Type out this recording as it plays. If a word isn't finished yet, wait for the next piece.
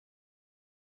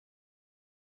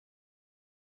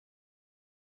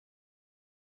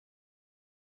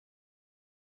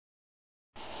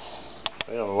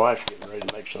Well, my wife's getting ready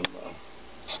to make some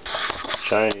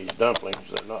Chinese dumplings.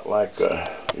 They're not like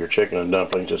your chicken and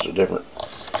dumplings. It's a different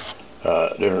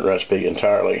recipe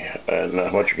entirely.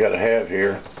 And what you got to have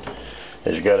here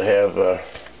is you got to have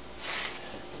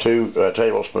 2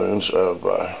 tablespoons of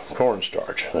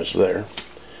cornstarch. That's there.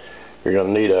 You're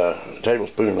going to need a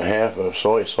tablespoon and a half of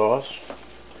soy sauce.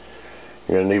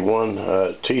 You're going to need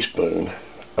 1 teaspoon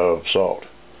of salt,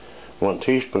 1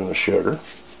 teaspoon of sugar.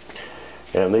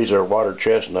 And these are watered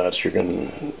chestnuts. You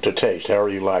can to taste however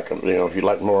you like them. You know, if you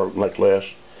like more, like less.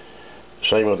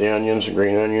 Same with the onions and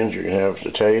green onions. You can have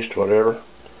to taste whatever.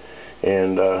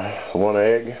 And 1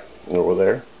 egg over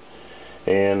there.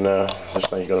 And this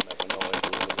thing's going to make a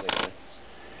noise.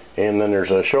 And then there's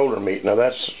a shoulder meat. Now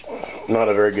that's not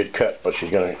a very good cut, but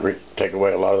she's going to take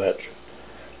away a lot of that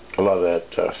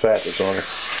fat that's on her.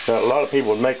 Now a lot of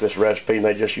people would make this recipe and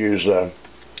they just use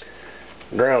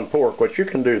ground pork, which you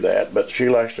can do that, but she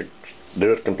likes to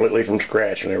do it completely from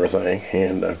scratch and everything,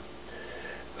 and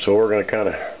so we're going to kind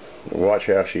of watch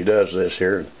how she does this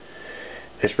here.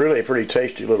 It's really a pretty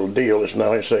tasty little deal. It's not,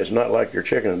 like I say, it's not like your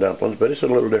chicken and dumplings, but it's a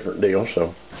little different deal.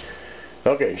 So,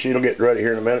 okay, she'll get ready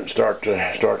here in a minute and start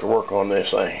to work on this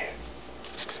thing.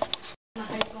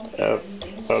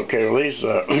 Okay, well these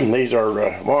are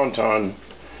wonton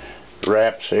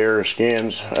wraps here,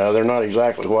 skins. They're not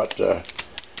exactly what the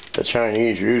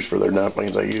Chinese use for their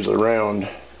dumplings. They use the round.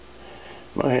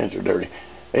 My hands are dirty.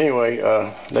 Anyway,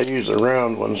 they use the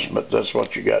round ones, but that's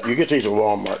what you got. You get these at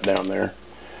Walmart down there,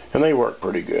 and they work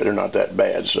pretty good. They're not that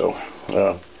bad, so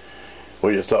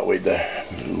we just thought we'd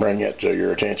bring that to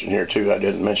your attention here too. I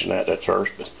didn't mention that at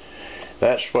first, but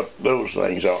that's what those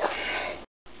things are.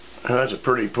 That's a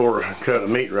pretty poor cut of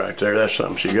meat right there. That's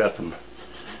something she got from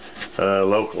a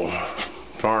local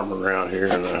farmer around here,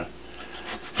 and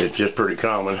it's just pretty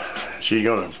common. She's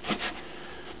going to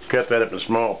cut that up in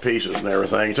small pieces and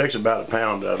everything. It takes about 1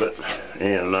 pound of it,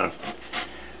 and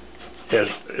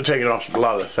it's taking off a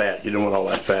lot of the fat. You don't want all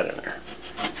that fat in there.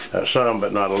 Some,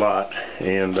 but not a lot.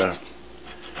 And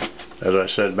as I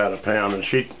said, about 1 pound. And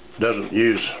she doesn't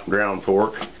use ground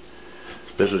pork.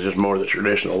 This is just more the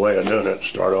traditional way of doing it.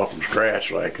 Start off from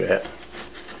scratch like that.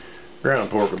 Ground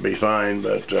pork would be fine,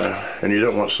 but and you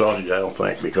don't want sausage, I don't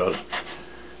think, because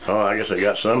I guess they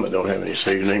got some that don't have any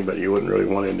seasoning, but you wouldn't really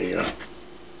want any. You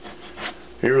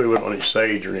really wouldn't want any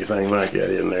sage or anything like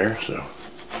that in there. So,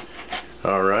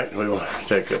 all right, we will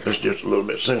take up this just a little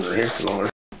bit sooner here, longer.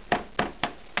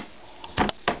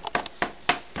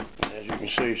 And as you can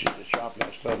see, she's just chopping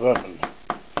that stuff up in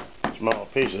small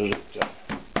pieces. It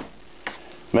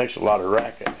makes a lot of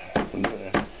racket from doing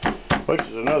it. Which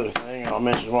is another thing I'll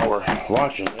mention while we're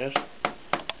watching this.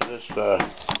 This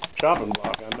chopping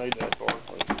block, I made that for.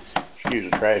 Use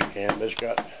a trash can. It's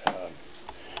got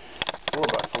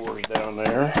 4x4s down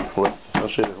there with,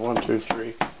 let's see, there's 1, 2,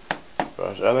 3, 5,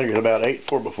 I think there's about 8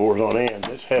 4x4s on end.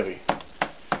 It's heavy.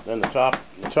 Then the top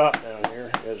down here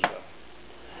is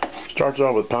starts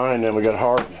off with pine, then we got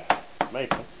hard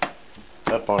maple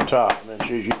up on top, and then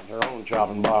she's using her own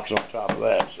chopping box on top of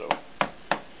that. So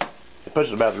it puts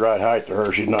it about the right height to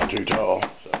her. She's not too tall,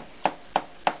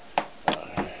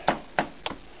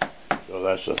 so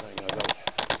that's the thing.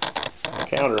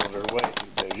 Counter on her way too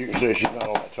big. You can see she's not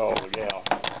all that tall of a gal.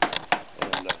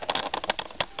 And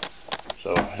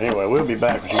so anyway, we'll be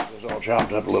back when she gets this all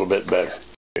chopped up a little bit better.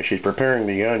 She's preparing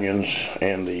the onions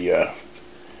and the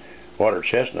watered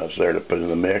chestnuts there to put in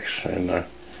the mix, and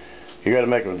you got to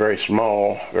make them very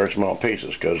small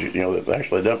pieces, because you know that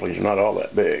actually the dumplings are not all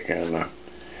that big, and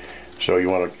so you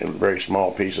want very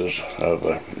small pieces of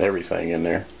everything in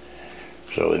there,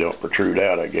 so they don't protrude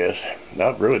out, I guess.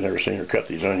 I've really never seen her cut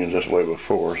these onions this way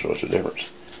before, so it's a different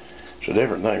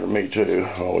thing for me too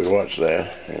while we watch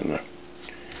that. And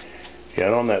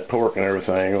yeah, on that pork and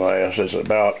everything,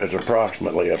 it's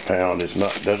approximately 1 pound. It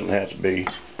doesn't have to be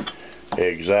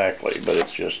exactly, but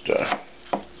it's just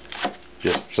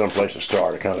some place to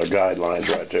start, a kind of guidelines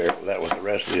right there. That way the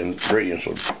rest of the ingredients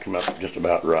will come up just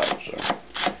about right.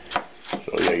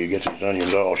 So yeah, you get these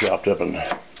onions all chopped up in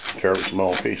fairly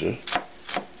small pieces,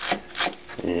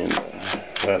 and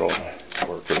that'll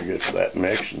work pretty good for that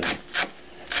mix. And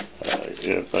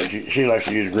she likes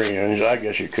to use green onions. I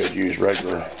guess you could use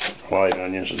regular white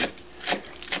onions and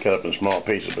cut up in small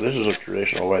pieces, but this is a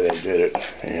traditional way they did it,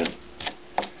 and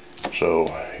so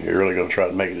you're really going to try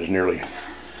to make it as nearly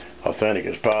authentic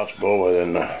as possible,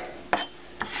 and then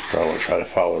probably try to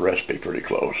follow the recipe pretty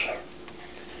close.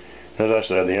 As I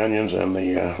said, the onions and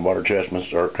the water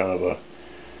chestnuts are kind of a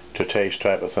to-taste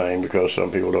type of thing, because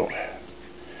some people don't.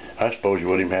 I suppose you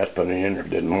wouldn't even have to put any in if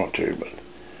you didn't want to, but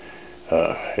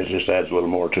it just adds a little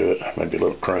more to it, maybe a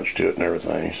little crunch to it and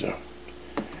everything. So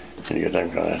And you get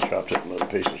them kind of chopped up in little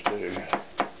pieces too.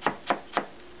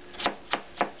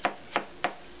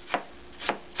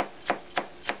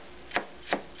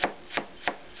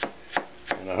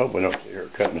 And I hope we don't see her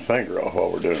cutting the finger off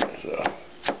while we're doing this.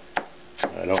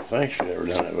 I don't think she's ever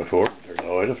done it before. There's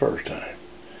always a first time.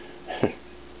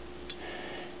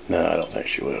 No, I don't think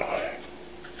she will.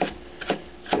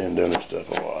 She's been doing this stuff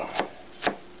a while.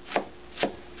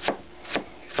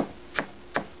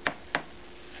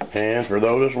 And for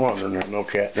those that's wondering, there's no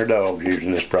cat or dog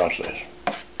using this process.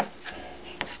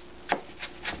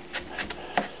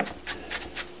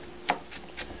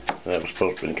 That was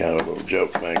supposed to be kind of a little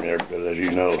joke thing there, because as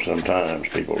you know, sometimes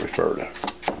people refer to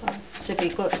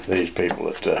these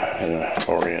people that in the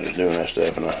Orient is doing that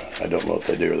stuff, and I don't know if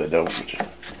they do or they don't, but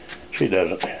she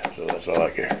doesn't, so that's all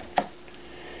I care.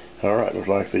 Alright, looks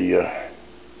like the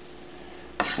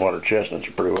water chestnuts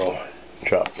are pretty well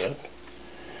chopped up.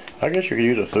 I guess you could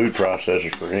use a food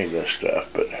processor for any of this stuff,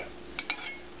 but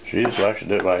she just likes to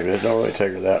do it like this. It don't really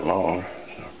take her that long.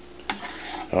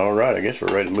 So. Alright, I guess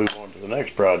we're ready to move on to the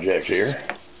next project here.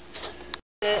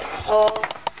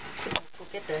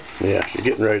 Yeah, she's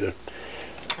getting ready to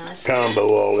combo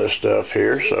all this stuff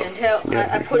here. So you can tell,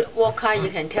 yeah, I put what kind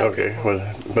you can tell. Okay, well,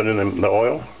 put in the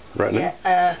oil right now?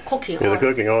 Yeah, cooking oil. Yeah, the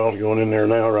cooking oil's going in there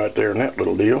now, right there in that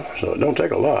little deal. So it don't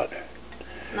take a lot.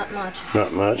 Not much.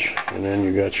 Not much. And then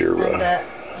you got your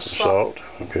salt.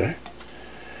 Okay.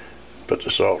 Put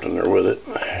the salt in there with it.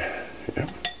 Yep.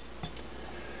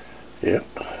 Yep.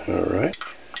 Alright.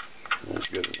 That's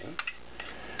good enough.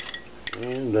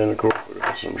 And then of course we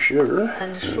put some sugar.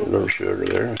 And sugar. A little sugar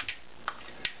there.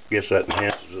 Guess that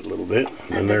enhances it a little bit.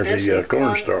 And there's the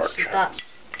cornstarch.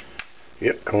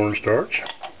 Yep, cornstarch.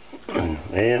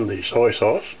 And the soy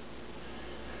sauce.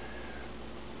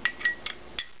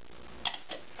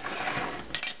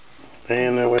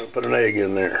 And then we'll put an egg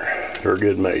in there for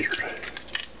good measure.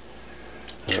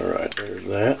 Alright, there's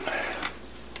that.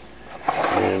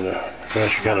 And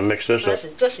once you kind of mix this up.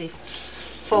 Just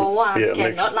for a while,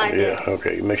 not like that. Yeah,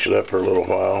 okay, you mix it up for a little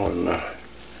while and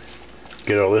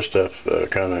get all this stuff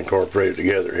kind of incorporated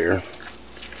together here.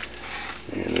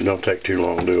 And it don't take too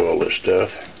long to do all this stuff.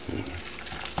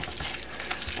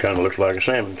 Kind of looks like a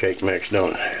salmon cake mix,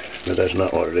 don't it? But that's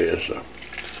not what it is. So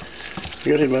I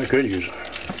guess anybody could use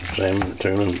salmon or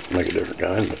tuna and make a different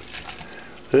kind, but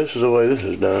this is the way this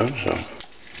is done. So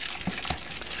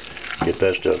get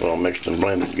that stuff all mixed and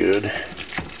blended good.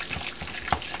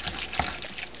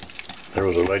 There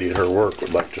was a lady at her work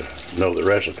would like to know the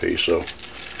recipe, so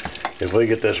if we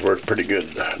get this where it's pretty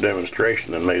good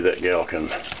demonstration, then maybe that gal can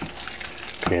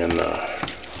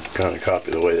kind of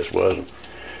copy the way this was.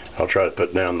 I'll try to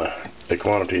put down the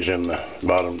quantities in the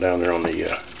bottom down there on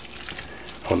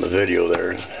the video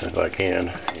there if I can,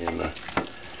 and in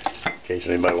case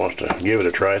anybody wants to give it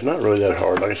a try. It's not really that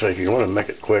hard. Like I say, if you want to make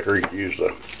it quicker, you can use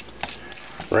the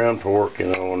round fork, you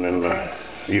know, and then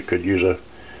you could use a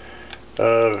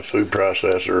food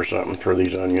processor or something for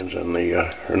these onions and the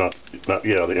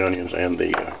onions and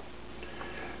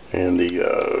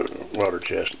the water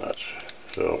chestnuts.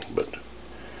 So, but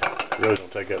it really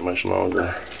don't take that much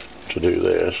longer to do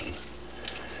this,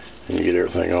 and you get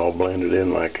everything all blended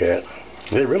in like that.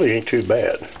 It really ain't too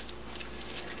bad.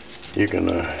 You can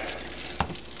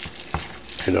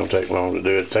it don't take long to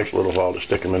do it. It takes a little while to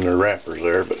stick them in their wrappers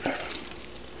there, but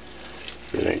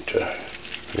it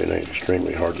ain't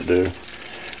extremely hard to do.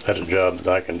 That's a job that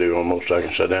I can do almost. I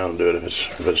can sit down and do it. If it's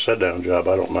a sit down job,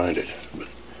 I don't mind it. But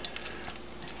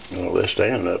you know, this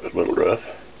standing up is a little rough.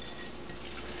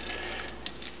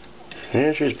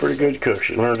 Yeah, she's a pretty good cook.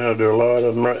 She learned how to do a lot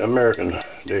of American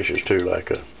dishes too, like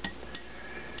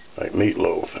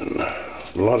meatloaf and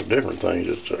a lot of different things.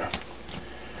 It's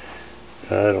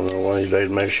I don't know, one of these days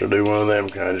maybe she'll do one of them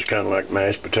just kind of like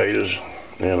mashed potatoes,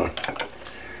 you know.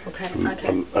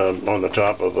 On the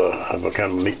top of a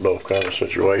kind of meatloaf kind of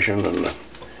situation, and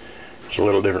it's a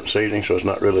little different seasoning, so it's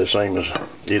not really the same as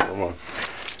either one.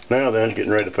 Now then,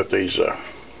 getting ready to put these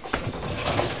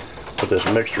put this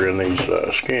mixture in these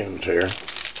skins here.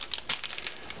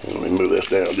 And let me move this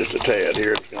down just a tad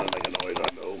here. It's going to make a noise,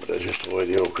 I know, but that's just the way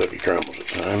the old cookie crumbles at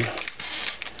times.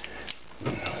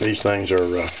 These things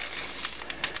are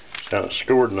kind of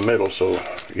scored in the middle, so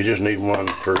you just need one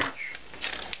for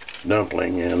each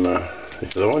dumpling. And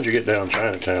the ones you get down in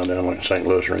Chinatown, down like St.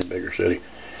 Louis or any bigger city,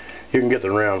 you can get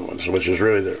the round ones, which is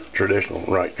really the traditional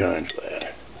right kind for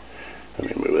that. Let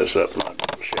me move this up and not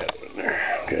put a shadow in there.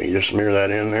 Okay, you just smear that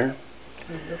in there.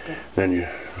 Then you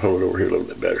hold it over here a little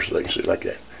bit better so they can see like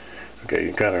that. Okay,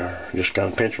 you just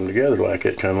kind of pinch them together like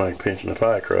it, kind of like pinching a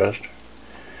pie crust.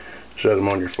 Set them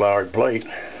on your floured plate.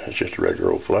 It's just a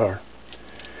regular old flour.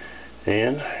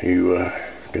 And you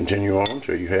continue on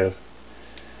until you have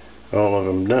all of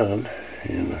them done.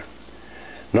 And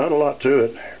not a lot to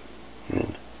it.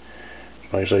 And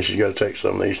like I say, she's got to take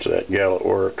some of these to that gal at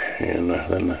work, and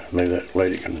then maybe that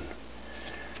lady can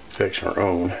fix her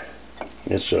own.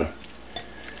 I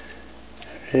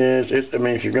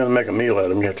mean, if you're going to make a meal out of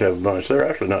them, you have to have a bunch. They're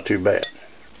actually not too bad.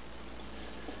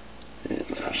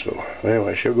 And, so,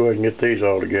 anyway, she'll go ahead and get these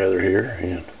all together here,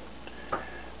 and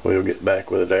we'll get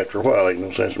back with it after a while. Ain't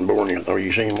no sense in boring you.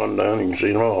 You've seen one done, you can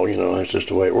see them all. You know, that's just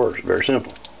the way it works. Very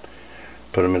simple.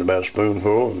 Put them in about a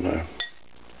spoonful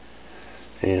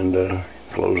and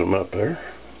close them up there.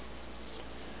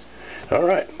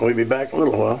 Alright, we'll be back in a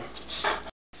little while.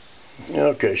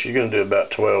 Okay, she's going to do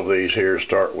about 12 of these here to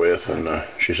start with, and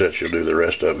she said she'll do the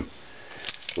rest of them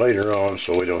later on,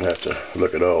 so we don't have to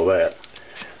look at all that.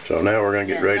 So now we're going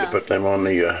to get ready to put them on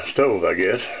the stove, I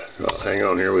guess. Hang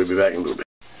on here, we'll be back in a little bit.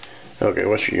 Okay,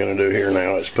 what she's going to do here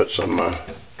now is put some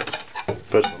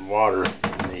water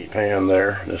in the pan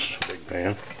there, this big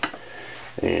pan.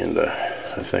 And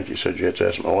I think you said you had to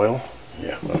add some oil.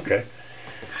 Yeah, okay.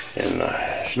 And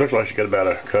she looks like she's got about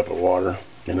a cup of water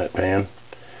in that pan.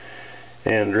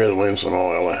 And drizzle in some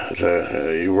oil.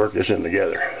 You work this in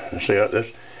together. See,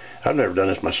 I've never done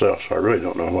this myself, so I really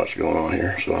don't know what's going on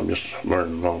here. So I'm just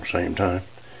learning all at the same time.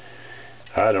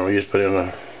 I don't know, you just put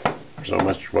in so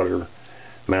much whatever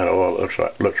amount of oil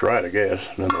looks right, I guess,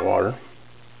 and then the water.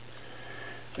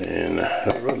 And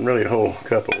it wasn't really a whole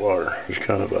cup of water. It was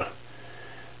kind of a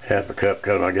half a cup,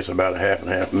 I guess about a half and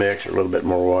half mix, or a little bit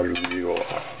more water than the oil.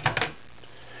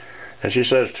 And she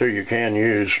says too, you can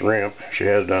use shrimp. She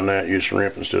has done that. Use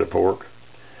shrimp instead of pork,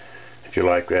 if you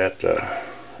like that.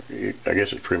 I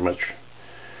guess it's pretty much.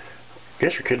 I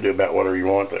guess you could do about whatever you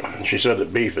want. And she said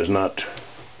that beef is not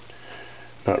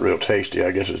real tasty.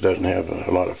 I guess it doesn't have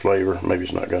a lot of flavor. Maybe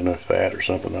it's not got enough fat or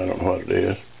something. I don't know what it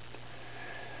is.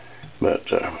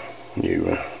 But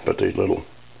you put these little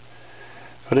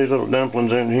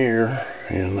dumplings in here,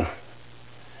 and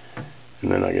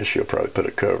then I guess she'll probably put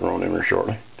a cover on them here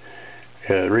shortly.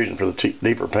 The reason for the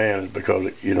deeper pan is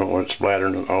because you don't want it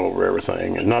splattering all over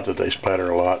everything. And not that they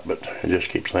splatter a lot, but it just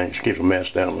keeps the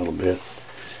mess down a little bit.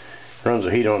 Runs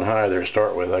the heat on high there to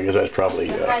start with. I guess that's probably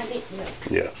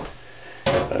yeah.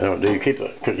 Do you keep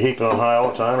the heat on high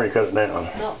all the time, or you cut it down?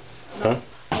 No. Huh?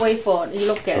 Wait for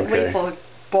wait for it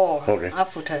boil. Okay.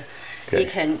 After you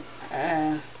can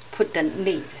put the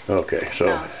lid. Okay. So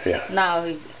yeah. Now.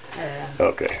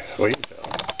 Okay. Well,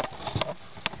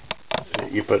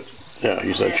 you put. Yeah,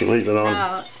 you said she leaves it on.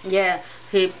 Now, yeah,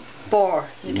 he boil.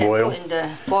 You can put in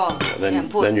the boil.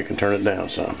 Then you can turn it down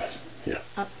some. Yeah.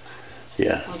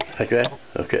 Yeah. Okay. Like that?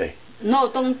 Okay.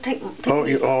 No, don't take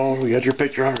you got your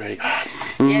picture already.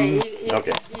 Yeah,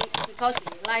 okay. Because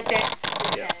like that,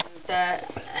 the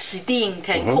steam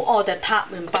can cook all the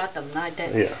top and bottom like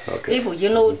that. Yeah, okay. If you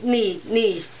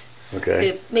need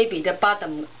okay. Maybe the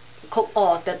bottom cook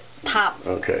all, the top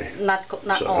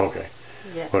not all. Okay.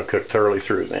 Yeah. Want to cook thoroughly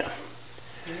through then.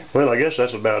 Yeah. Well, I guess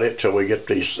that's about it till we get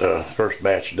these first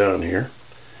batch done here.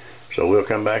 So we'll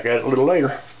come back at it a little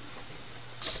later.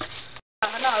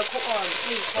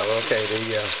 Okay,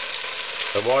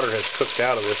 the water has cooked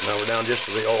out of this. Now we're down just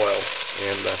to the oil,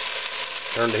 and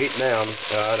turn the heat down.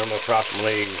 I don't know,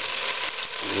 approximately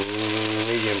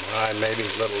medium high, maybe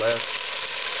a little less.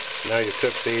 Now you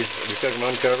cook these. You cook them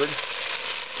uncovered,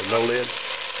 with no lid.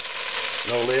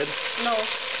 No lid. No.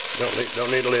 Don't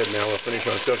need a lid now. We'll finish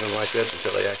on cooking them like this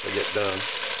until they actually get done.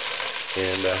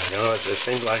 And you know, it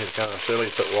seems like it's kind of silly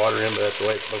to put water in, but that's the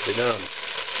way it's supposed to be done.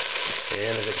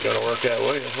 And if it's going to work that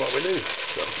way, that's what we do.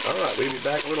 So, all right, we'll be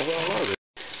back a little while longer.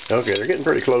 Okay, they're getting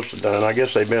pretty close to done. I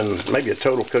guess they've been maybe a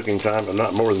total cooking time of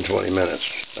not more than 20 minutes.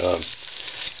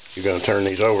 You're going to turn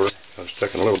these over. I was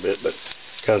stuck in a little bit, but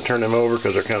kind of turn them over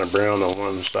because they're kind of brown on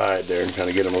one side there, and kind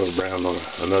of get them a little brown on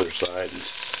another side. And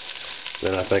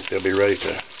then I think they'll be ready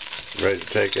to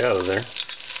take out of there.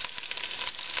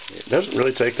 It doesn't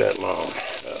really take that long.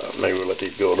 Maybe we'll let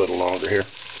these go a little longer here.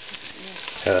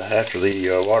 After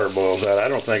the water boils out, I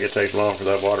don't think it takes long for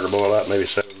that water to boil out, maybe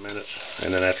 7 minutes.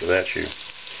 And then after that, you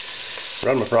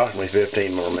run them approximately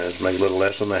 15 more minutes, maybe a little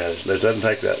less than that. It doesn't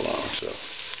take that long. So,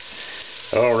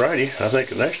 alrighty, I think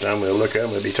the next time we'll look at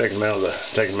them, we'll be taking them out of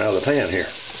the pan here.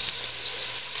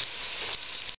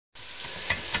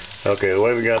 Okay, the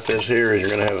way we got this here is you're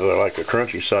going to have like a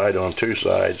crunchy side on two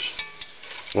sides.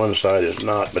 One side is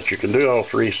not, but you can do all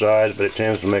three sides, but it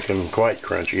tends to make them quite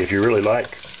crunchy. If you really like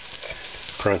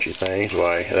crunchy things,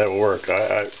 why, that'll work.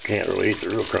 I can't really eat the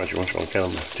real crunchy ones because kind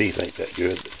of my teeth ain't that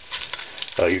good.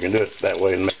 But, you can do it that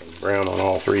way and make them brown on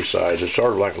all three sides. It's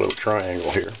sort of like a little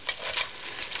triangle here.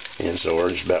 And so we're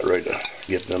just about ready to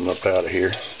get them up out of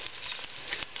here.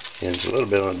 And it's a little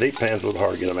bit on the deep pan, it's a little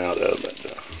hard to get them out of, but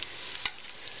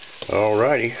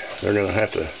alrighty, they're going to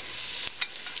have to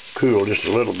cool just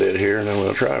a little bit here, and then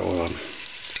we'll try one of them.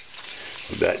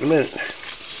 Be back in a minute.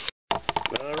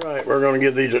 Alright, we're going to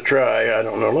give these a try. I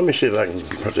don't know, let me see if I can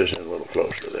put this in a little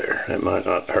closer there. That might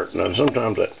not hurt none.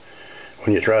 Sometimes that,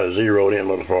 when you try to zero it in a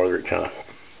little farther, it kind of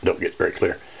don't get very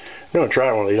clear. I'm going to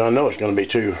try one of these. I know it's going to be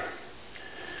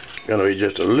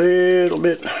just a little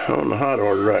bit on the hot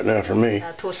order right now for me.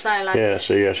 To side like yeah,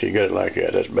 see, yes, you got it like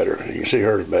that. That's better. You can see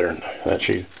hers better.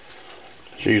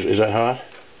 Is that hot?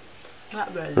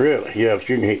 Not really. Really? Yeah, but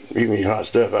you can eat hot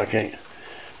stuff. I can't.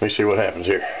 Let me see what happens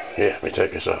here. Yeah, let me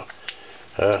take this off.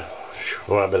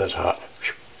 Oh, I bet that's hot.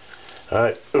 All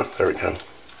right, there we go.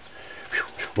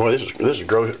 Boy, this is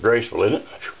graceful, isn't it?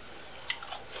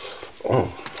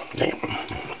 Oh,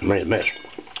 damn! Made a mess.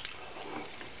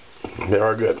 They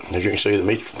are good. As you can see, the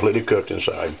meat's completely cooked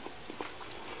inside.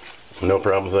 No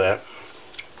problem with that.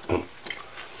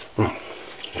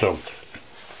 So,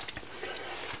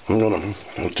 I'm going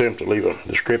to attempt to leave a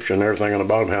description and everything on the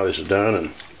bottom how this is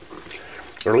done,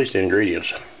 or at least the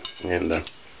ingredients, and in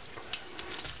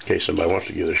case somebody wants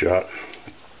to give it a shot.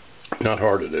 Not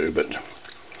hard to do, but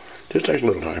just takes a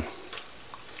little time.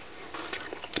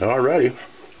 Alrighty.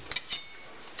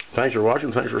 Thanks for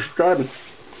watching. Thanks for subscribing.